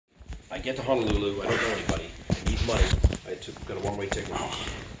I get to Honolulu. I don't know anybody. I need money. Got a one-way ticket.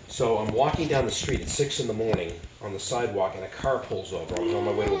 So I'm walking down the street at 6 in the morning on the sidewalk, and a car pulls over. I was on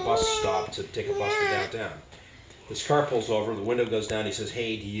my way to a bus stop to take a bus to downtown. This car pulls over. The window goes down. He says,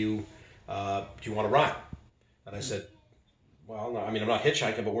 "Hey, do you want to ride?" And I said, "Well, no, I mean, I'm not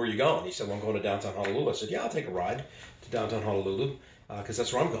hitchhiking, but where are you going?" He said, "Well, I'm going to downtown Honolulu." I said, "Yeah, I'll take a ride to downtown Honolulu because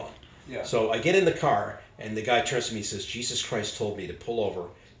that's where I'm going." Yeah. So I get in the car, and the guy turns to me and says, "Jesus Christ told me to pull over,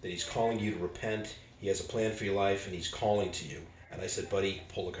 that he's calling you to repent. He has a plan for your life, and he's calling to you." And I said, "Buddy,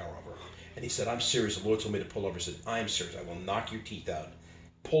 pull the car over." And he said, "I'm serious. The Lord told me to pull over." I said, "I'm serious. I will knock your teeth out.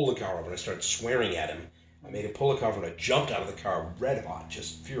 Pull the car over." And I started swearing at him. I made him pull the car over, and I jumped out of the car red hot,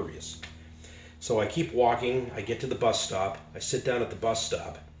 just furious. So I keep walking. I get to the bus stop. I sit down at the bus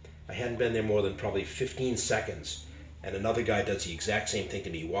stop. I hadn't been there more than probably 15 seconds. And another guy does the exact same thing to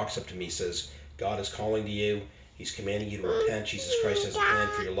me. He walks up to me and says, "God is calling to you. He's commanding you to repent. Jesus Christ has a plan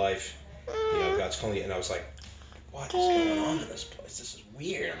for your life. You know, God's calling you." And I was like, what is going on in this place? This is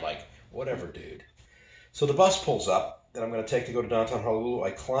weird. I'm like, whatever, dude. So the bus pulls up that I'm going to take to go to downtown Honolulu.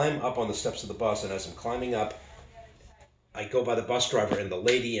 I climb up on the steps of the bus, and as I'm climbing up, I go by the bus driver, and the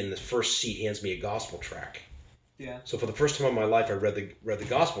lady in the first seat hands me a gospel tract. Yeah. So for the first time in my life, I read the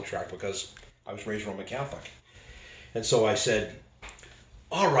gospel tract because I was raised Roman Catholic. And so I said,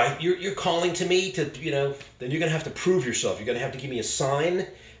 "All right, you're calling to me to, then you're going to have to prove yourself. You're going to have to give me a sign,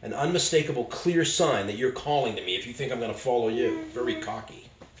 an unmistakable, clear sign that you're calling to me if you think I'm going to follow you." Very cocky.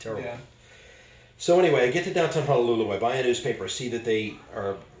 Terrible. Yeah. So anyway, I get to downtown Honolulu. I buy a newspaper. I see that they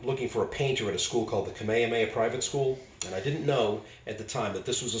are looking for a painter at a school called the Kamehameha Private School. And I didn't know at the time that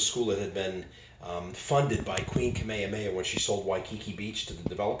this was a school that had been funded by Queen Kamehameha when she sold Waikiki Beach to the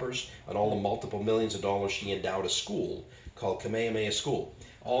developers, and all the multiple millions of dollars she endowed a school called Kamehameha School.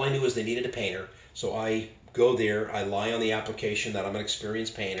 All I knew is they needed a painter, so I go there. I lie on the application that I'm an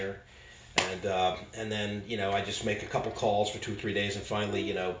experienced painter, and then I just make a couple calls for 2 or 3 days, and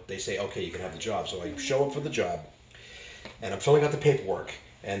finally they say, "Okay, you can have the job." So I show up for the job, and I'm filling out the paperwork.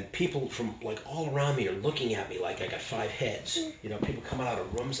 And people from all around me are looking at me like I got 5 heads. People coming out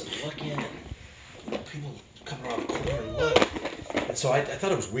of rooms and looking, and people coming around the corner and look. And so I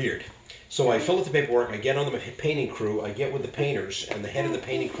thought it was weird. So I fill out the paperwork. I get on the painting crew. I get with the painters, and the head of the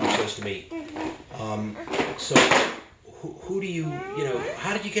painting crew says to me, "So who do you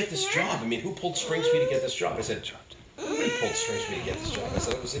how did you get this job? I mean, who pulled strings for you to get this job?" I said, "Nobody pulled strings for me to get this job." I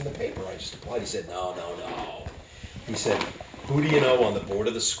said, "It was in the paper. I just applied." He said, No. He said, "Who do you know on the board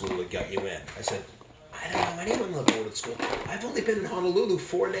of the school that got you in?" I said, "I don't know anyone on the board of the school. I've only been in Honolulu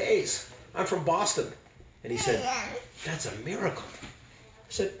 4 days. I'm from Boston." And he said, "That's a miracle."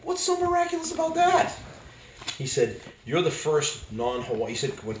 I said, "What's so miraculous about that?" He said, "You're the first non-Hawaiian." He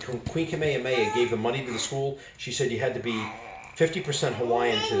said, when Queen Kamehameha gave the money to the school, she said you had to be 50%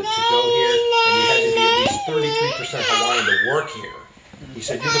 Hawaiian to go here, and you had to be at least 33% Hawaiian to work here. He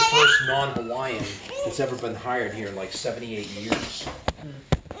said, "You're the first non-Hawaiian that's ever been hired here in 78 years.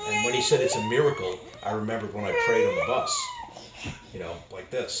 And when he said it's a miracle, I remembered when I prayed on the bus, like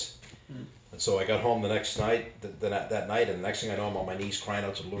this. And so I got home the next night, that night, and the next thing I know, I'm on my knees crying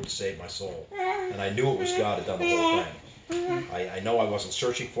out to the Lord to save my soul. And I knew it was God had done the whole thing. I know I wasn't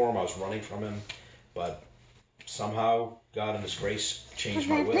searching for him, I was running from him, but somehow God in his grace changed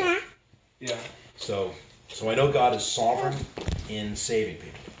my will. Yeah. So I know God is sovereign in saving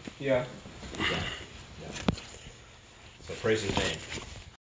people. Yeah. Yeah. So praise his name.